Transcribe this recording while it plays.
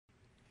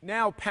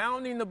Now,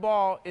 pounding the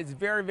ball is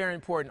very, very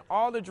important.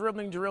 All the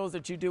dribbling drills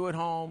that you do at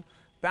home,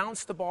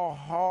 bounce the ball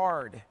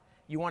hard.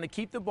 You want to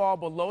keep the ball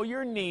below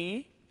your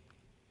knee.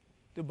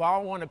 The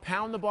ball, want to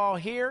pound the ball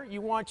here.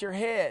 You want your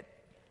head.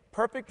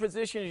 Perfect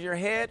position is your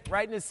head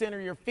right in the center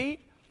of your feet.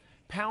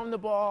 Pound the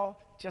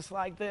ball just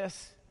like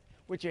this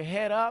with your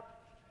head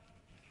up.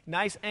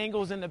 Nice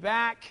angles in the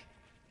back,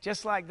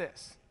 just like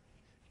this.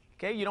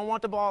 Okay, you don't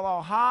want the ball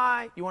all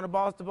high. You want to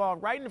bounce the ball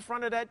right in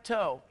front of that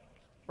toe,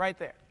 right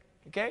there.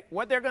 Okay,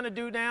 what they're going to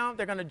do now,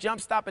 they're going to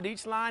jump stop at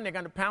each line. They're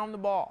going to pound the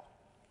ball.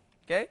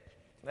 Okay,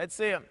 let's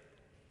see them.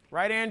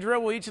 Right hand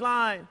dribble each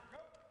line.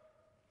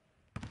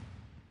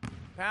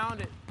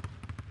 Pound it.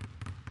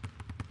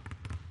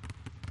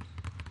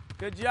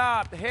 Good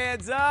job. The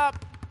head's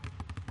up.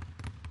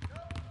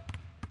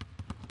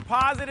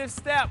 Positive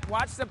step.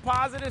 Watch the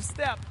positive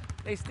step.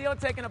 They still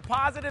taking a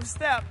positive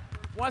step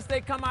once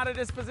they come out of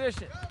this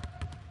position.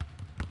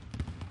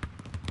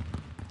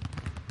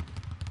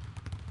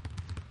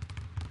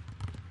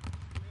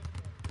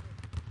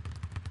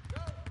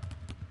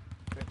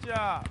 Good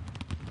job.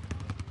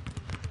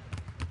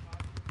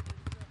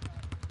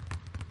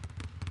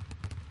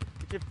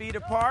 Get your feet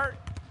apart.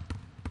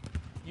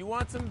 You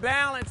want some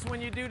balance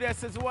when you do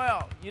this as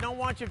well. You don't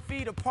want your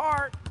feet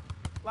apart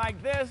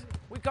like this.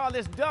 We call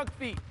this duck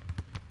feet.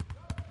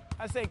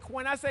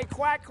 When I say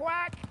quack,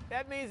 quack,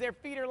 that means their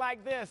feet are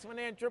like this when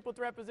they're in triple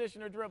threat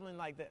position or dribbling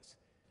like this.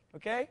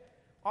 Okay?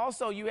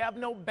 Also, you have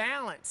no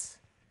balance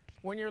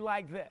when you're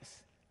like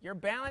this. Your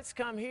balance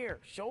come here,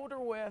 shoulder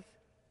width,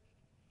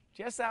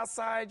 just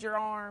outside your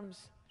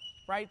arms,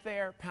 right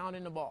there,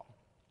 pounding the ball.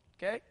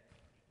 Okay?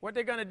 What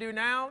they're going to do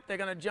now, they're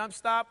going to jump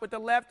stop with the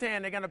left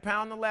hand. They're going to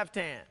pound the left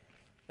hand.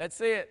 Let's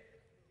see it.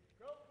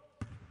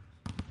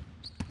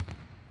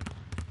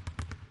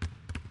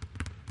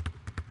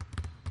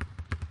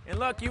 And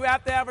look, you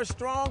have to have a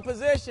strong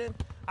position.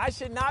 I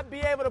should not be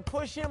able to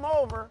push him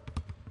over.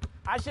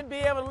 I should be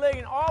able to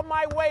lay all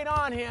my weight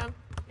on him.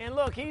 And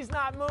look, he's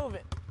not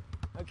moving.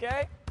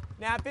 Okay?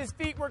 Now, if his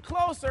feet were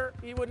closer,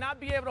 he would not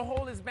be able to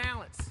hold his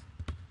balance.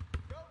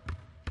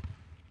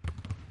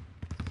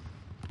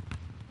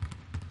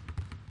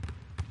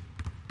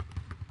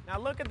 Now,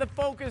 look at the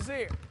focus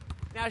here.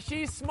 Now,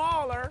 she's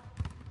smaller,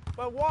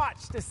 but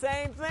watch, the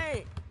same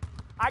thing.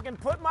 I can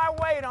put my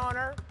weight on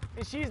her,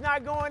 and she's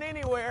not going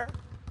anywhere.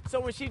 So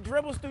when she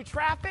dribbles through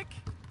traffic,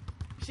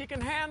 she can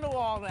handle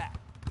all that.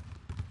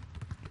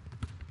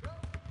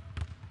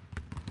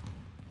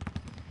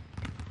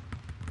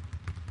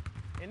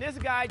 And this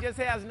guy just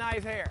has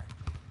nice hair.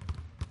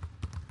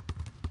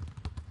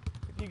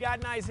 If you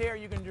got nice hair,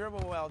 you can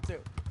dribble well too.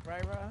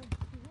 Right, Rod?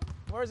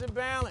 Where's the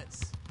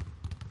balance?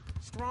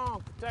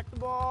 Strong, protect the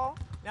ball.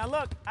 Now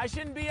look, I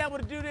shouldn't be able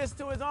to do this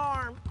to his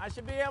arm. I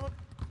should be able.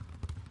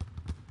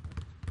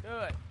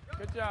 Good.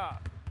 Good job.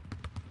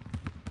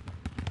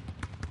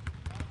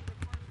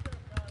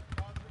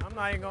 I'm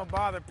not even going to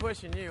bother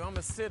pushing you. I'm going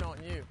to sit on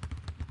you.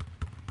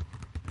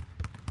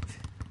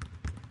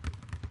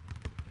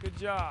 Good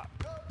job.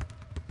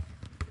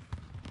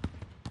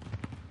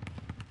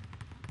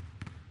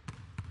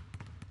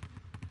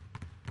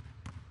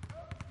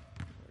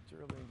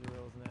 Dribbling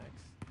drills